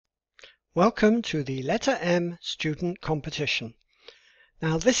Welcome to the LeTeEm student competition.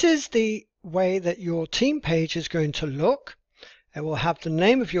 Now this is the way that your team page is going to look. It will have the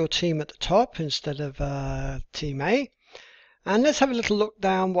name of your team at the top instead of Team A. And let's have a little look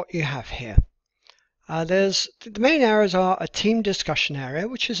down what you have here. The main areas are a team discussion area,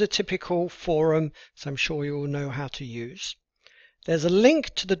 which is a typical forum, so I'm sure you all know how to use. There's a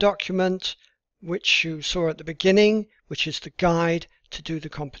link to the document which you saw at the beginning, which is the guide to do the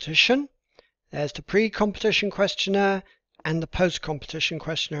competition. There's the pre-competition questionnaire and the post-competition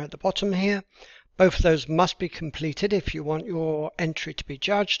questionnaire at the bottom here. Both of those must be completed if you want your entry to be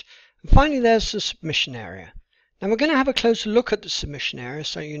judged. And finally, there's the submission area. Now we're going to have a closer look at the submission area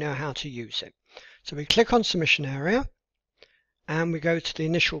so you know how to use it. So we click on submission area and we go to the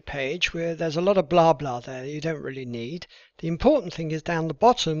initial page where there's a lot of blah blah there you don't really need. The important thing is down the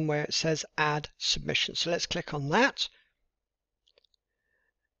bottom where it says add submission. So let's click on that.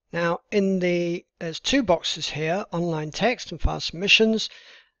 Now there's two boxes here, online text and file submissions.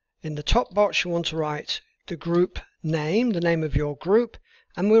 In the top box you want to write the group name, the name of your group,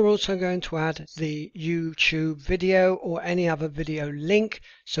 and we're also going to add the YouTube video or any other video link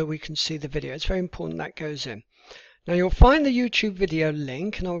so we can see the video. It's very important that goes in. Now you'll find the YouTube video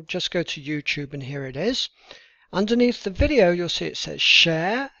link, and I'll just go to YouTube and here it is. Underneath the video you'll see it says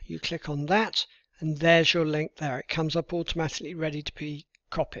share. You click on that and there's your link there. It comes up automatically ready to be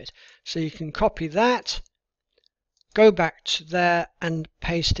copied. So you can copy that, go back to there and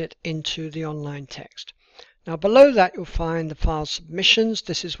paste it into the online text. Now below that you'll find the file submissions.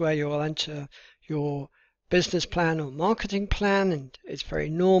 This is where you'll enter your business plan or marketing plan, and it's very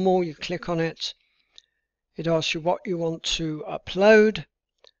normal. You click on it. It asks you what you want to upload.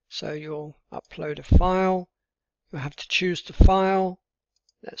 So you'll upload a file. You'll have to choose the file.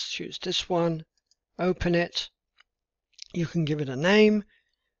 Let's choose this one. Open it. You can give it a name,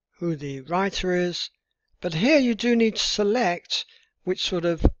 who the writer is, but here you do need to select which sort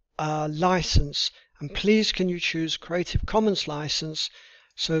of license, and please can you choose Creative Commons license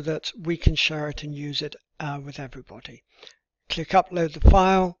so that we can share it and use it with everybody. Click upload the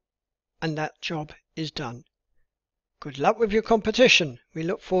file and that job is done. Good luck with your competition. We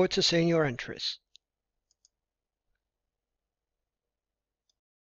look forward to seeing your entries.